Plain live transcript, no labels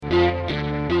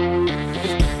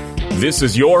This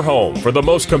is your home for the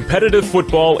most competitive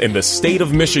football in the state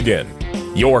of Michigan.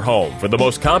 Your home for the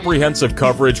most comprehensive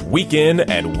coverage week in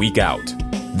and week out.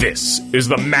 This is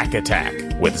the Mac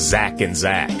Attack with Zach and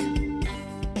Zach.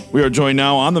 We are joined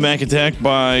now on the Mac Attack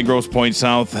by Grosse Pointe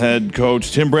South head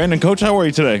coach Tim Brandon. Coach, how are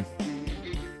you today?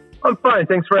 I'm fine.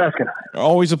 Thanks for asking.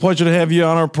 Always a pleasure to have you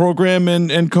on our program.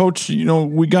 And Coach, you know,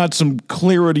 we got some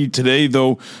clarity today,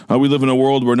 though we live in a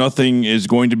world where nothing is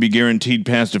going to be guaranteed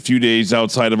past a few days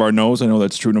outside of our nose. I know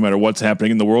that's true no matter what's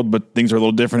happening in the world, but things are a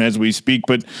little different as we speak.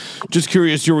 But just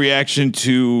curious, your reaction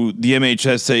to the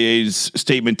MHSAA's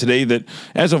statement today that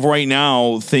as of right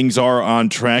now, things are on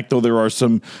track, though there are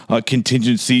some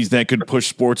contingencies that could push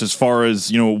sports as far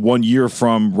as, 1 year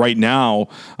from right now.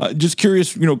 Just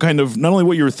curious, kind of not only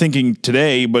what you were thinking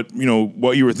today, but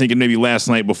what you were thinking maybe last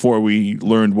night before we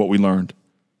learned what we learned.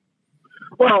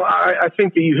 Well, I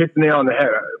think that you hit the nail on the head.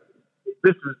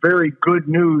 This is very good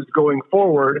news going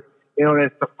forward. And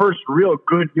it's the first real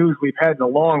good news we've had in a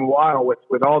long while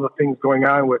with all the things going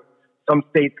on with some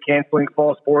states canceling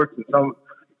fall sports and some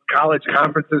college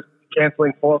conferences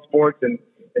canceling fall sports and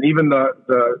even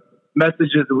the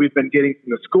messages that we've been getting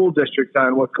from the school districts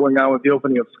on what's going on with the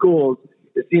opening of schools.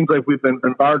 It seems like we've been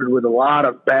bombarded with a lot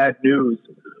of bad news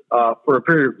for a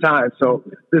period of time. So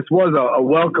this was a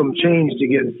welcome change to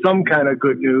get some kind of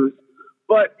good news.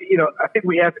 But, I think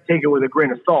we have to take it with a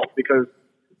grain of salt because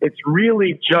it's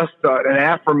really just an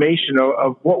affirmation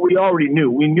of what we already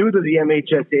knew. We knew that the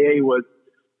MHSAA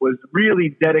was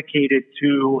really dedicated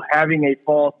to having a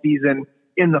fall season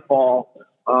in the fall.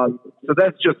 So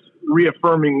that's just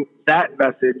reaffirming that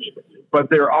message. But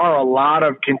there are a lot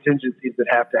of contingencies that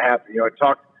have to happen.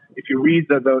 If you read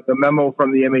the memo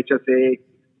from the MHSAA,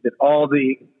 that all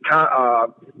the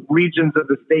regions of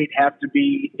the state have to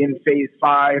be in phase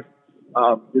 5.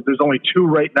 There's only 2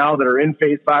 right now that are in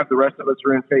phase 5. The rest of us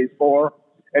are in phase 4.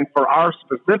 And for our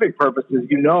specific purposes,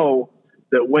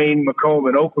 that Wayne, Macomb,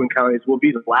 and Oakland counties will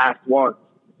be the last ones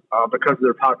because of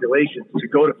their populations to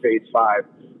go to phase 5.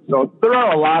 So there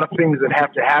are a lot of things that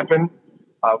have to happen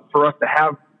for us to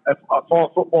have a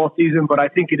fall football season, but I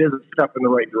think it is a step in the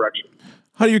right direction.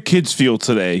 How do your kids feel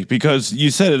today? Because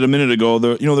you said it a minute ago,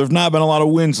 there've not been a lot of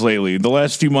wins lately. The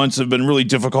last few months have been really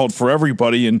difficult for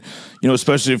everybody, and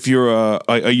especially if you're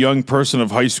a young person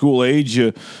of high school age,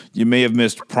 you may have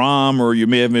missed prom or you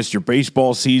may have missed your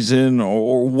baseball season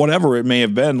or whatever it may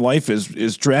have been. Life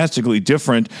is drastically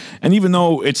different, and even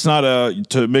though it's not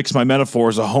to mix my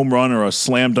metaphors, a home run or a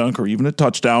slam dunk or even a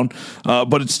touchdown,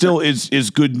 but it still is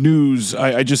good news.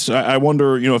 I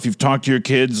wonder if you've talked to your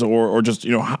kids or just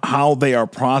how they are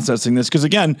processing this, because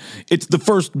again, it's the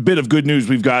first bit of good news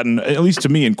we've gotten, at least to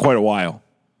me, in quite a while.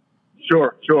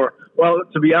 Sure. Well,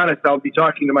 to be honest, I'll be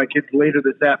talking to my kids later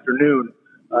this afternoon.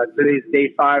 Today's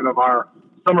day 5 of our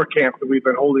summer camp that we've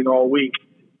been holding all week.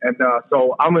 And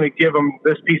so I'm going to give them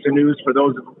this piece of news for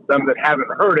those of them that haven't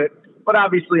heard it. But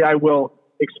obviously I will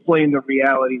explain the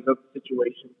realities of the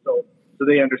situation so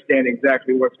they understand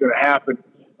exactly what's going to happen.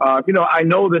 I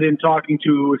know that in talking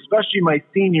to especially my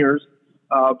seniors,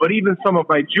 but even some of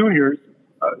my juniors,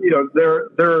 they're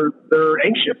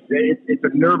anxious. It's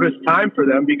a nervous time for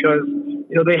them because,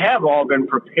 they have all been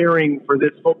preparing for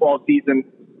this football season,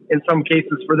 in some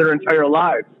cases for their entire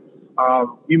lives.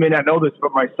 You may not know this,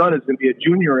 but my son is going to be a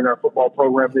junior in our football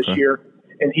program this year,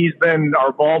 and he's been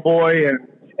our ball boy and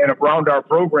around our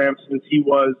program since he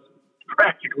was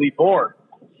practically born.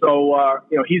 So,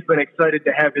 he's been excited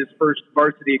to have his first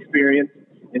varsity experience.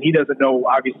 And he doesn't know,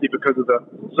 obviously, because of the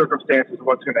circumstances of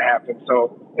what's going to happen.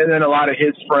 So, and then a lot of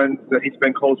his friends that he's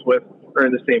been close with are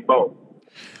in the same boat.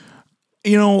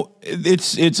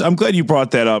 I'm glad you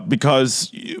brought that up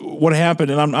because what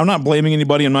happened, and I'm not blaming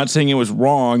anybody. I'm not saying it was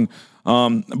wrong.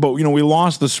 But we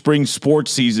lost the spring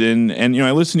sports season, and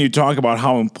I listened to you talk about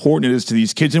how important it is to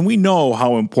these kids, and we know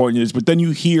how important it is. But then you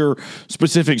hear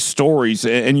specific stories,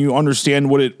 and you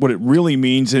understand what it really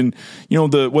means. And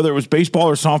whether it was baseball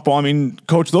or softball, I mean,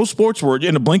 Coach, those sports were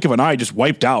in a blink of an eye just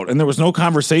wiped out, and there was no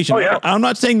conversation. Oh, yeah. I'm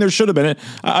not saying there should have been it.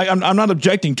 I'm not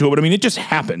objecting to it, but I mean, it just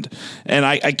happened, and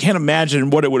I can't imagine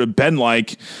what it would have been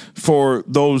like for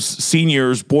those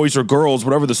seniors, boys or girls,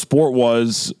 whatever the sport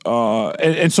was,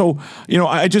 and so.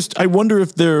 I wonder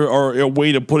if there are a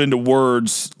way to put into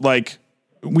words, like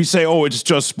we say, oh, it's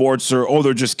just sports or, oh,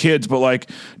 they're just kids, but like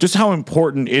just how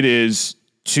important it is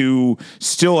to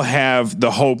still have the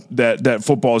hope that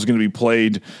football is going to be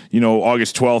played,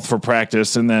 August 12th for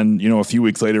practice and then, a few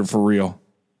weeks later for real.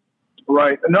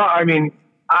 Right. No, I mean,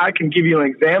 I can give you an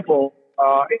example.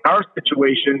 In our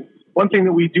situation, one thing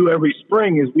that we do every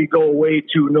spring is we go away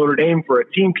to Notre Dame for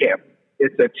a team camp.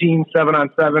 It's a team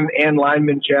 7-on-7 and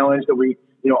lineman challenge that we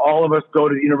all of us go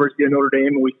to the University of Notre Dame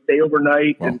and we stay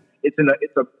overnight, and it's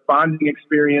a bonding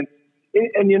experience.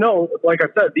 And like I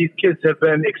said, these kids have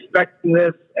been expecting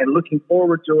this and looking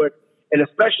forward to it, and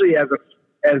especially as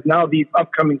now these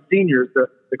upcoming seniors, the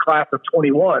class of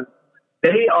 21,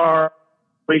 they are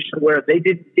in a situation where they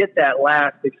didn't get that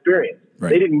last experience.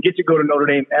 Right. They didn't get to go to Notre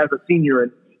Dame as a senior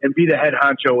and be the head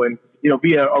honcho and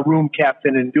be a room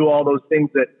captain and do all those things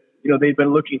that they've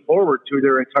been looking forward to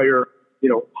their entire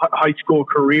high school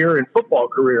career and football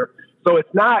career. So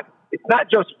it's not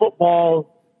just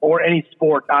football or any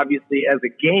sport, obviously, as a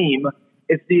game.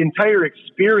 It's the entire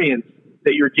experience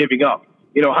that you're giving up.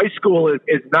 High school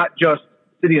is not just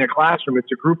sitting in a classroom.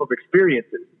 It's a group of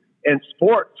experiences. And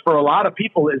sports, for a lot of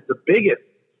people, is the biggest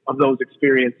of those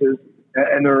experiences.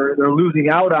 And they're losing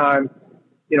out on,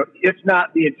 if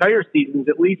not the entire seasons,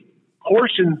 at least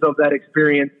portions of that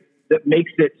experience that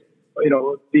makes it,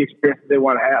 the experience that they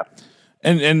want to have.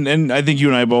 And I think you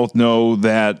and I both know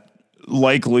that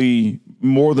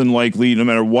more than likely, no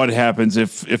matter what happens,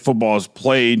 if football is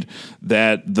played,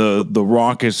 that the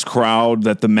raucous crowd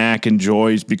that the MAC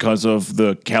enjoys because of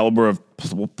the caliber of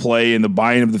play and the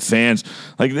buy-in of the fans,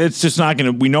 it's just not going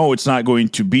to, we know it's not going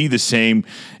to be the same.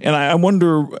 And I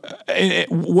wonder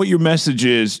what your message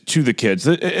is to the kids.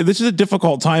 This is a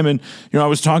difficult time. And, I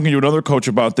was talking to another coach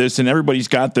about this, and everybody's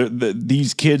got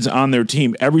these kids on their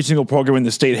team. Every single program in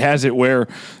the state has it where,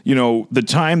 the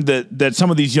time that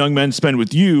some of these young men spend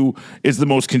with you is the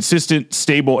most consistent,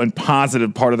 stable, and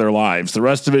positive part of their lives. The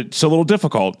rest of it's a little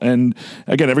difficult. And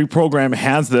again, every program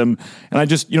has them. And I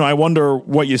just, I wonder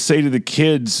what you say to the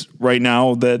kids right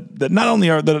now that not only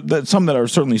are that some that are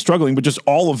certainly struggling, but just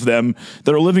all of them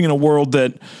that are living in a world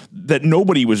that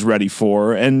nobody was ready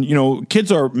for. And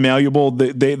kids are malleable;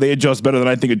 they adjust better than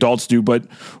I think adults do. But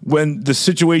when the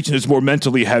situation is more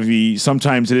mentally heavy,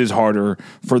 sometimes it is harder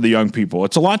for the young people.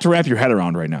 It's a lot to wrap your head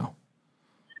around right now.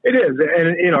 It is,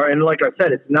 and like I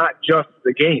said, it's not just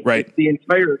the game; right? It's the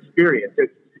entire experience.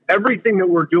 It's everything that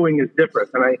we're doing is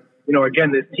different. And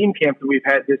again, this team camp that we've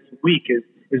had this week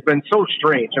has been so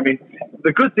strange. I mean,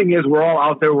 the good thing is we're all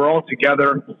out there. We're all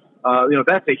together.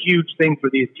 That's a huge thing for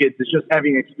these kids, is just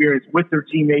having experience with their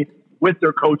teammates, with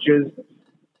their coaches.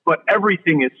 But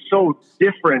everything is so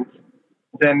different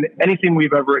than anything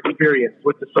we've ever experienced,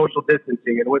 with the social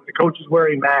distancing and with the coaches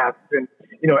wearing masks and,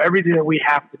 everything that we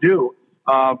have to do.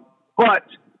 But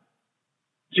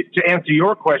to answer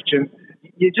your question,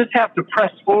 you just have to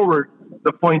press forward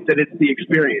the point that it's the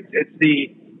experience. It's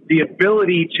the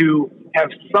ability to have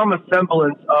some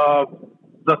semblance of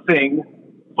the thing,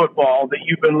 football, that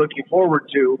you've been looking forward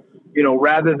to,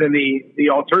 rather than the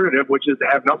alternative, which is to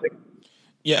have nothing.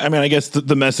 Yeah, I mean, I guess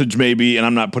the message may be, and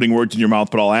I'm not putting words in your mouth,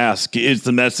 but I'll ask, is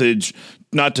the message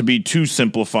not to be too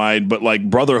simplified, but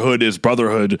brotherhood is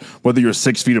brotherhood, whether you're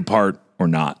 6 feet apart or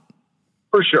not?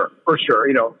 For sure.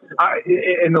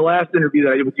 In the last interview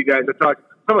that I did with you guys, I talked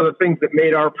some of the things that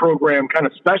made our program kind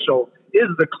of special is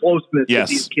the closeness that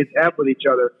these kids have with each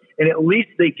other. And at least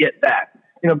they get that,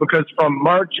 because from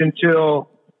March until,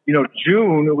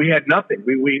 June, we had nothing.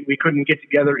 We couldn't get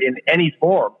together in any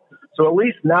form. So at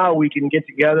least now we can get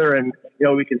together and,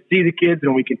 we can see the kids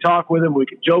and we can talk with them. We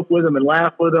can joke with them and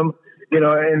laugh with them,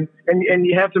 and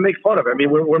you have to make fun of it. I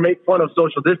mean, we're making fun of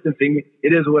social distancing.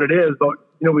 It is what it is, but,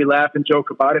 we laugh and joke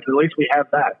about it. At least we have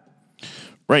that.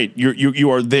 Right.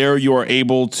 You are there. You are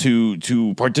able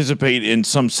to participate in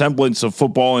some semblance of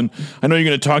football. And I know you're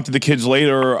going to talk to the kids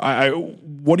later.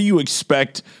 What do you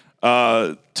expect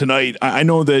tonight? I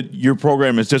know that your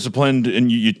program is disciplined,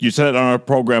 and you said it on our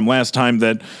program last time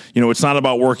that, it's not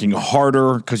about working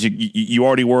harder, because you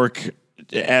already work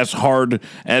as hard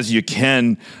as you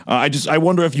can. I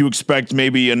wonder if you expect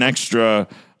maybe an extra,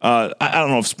 I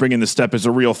don't know if spring in the step is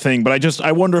a real thing, but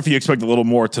I wonder if you expect a little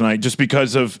more tonight, just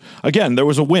because of, again, there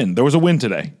was a win. There was a win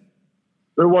today.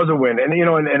 There was a win. And,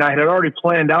 and I had already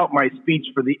planned out my speech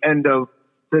for the end of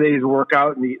today's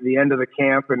workout and the end of the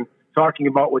camp, and talking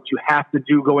about what you have to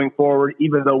do going forward,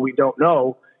 even though we don't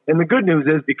know. And the good news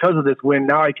is, because of this win,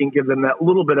 now I can give them that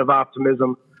little bit of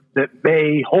optimism that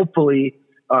may hopefully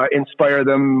inspire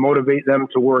them, motivate them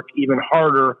to work even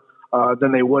harder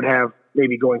than they would have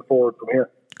maybe going forward from here.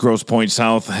 Grosse Pointe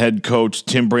South head coach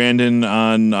Tim Brandon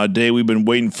on a day we've been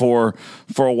waiting for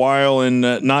a while, and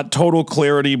not total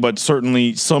clarity, but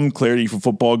certainly some clarity for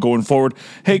football going forward.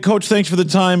 Hey, Coach, thanks for the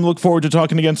time. Look forward to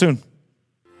talking again soon.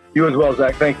 You as well,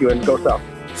 Zach. Thank you, and go South.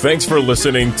 Thanks for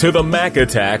listening to the Mac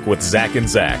Attack with Zach and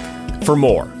Zach. For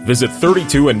more, visit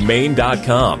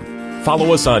 32andmain.com.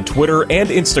 Follow us on Twitter and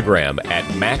Instagram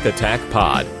at Mac Attack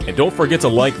Pod. And don't forget to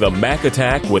like the Mac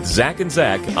Attack with Zach and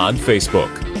Zach on Facebook.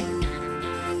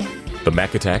 The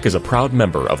Mac Attack is a proud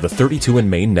member of the 32 and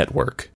Main Network.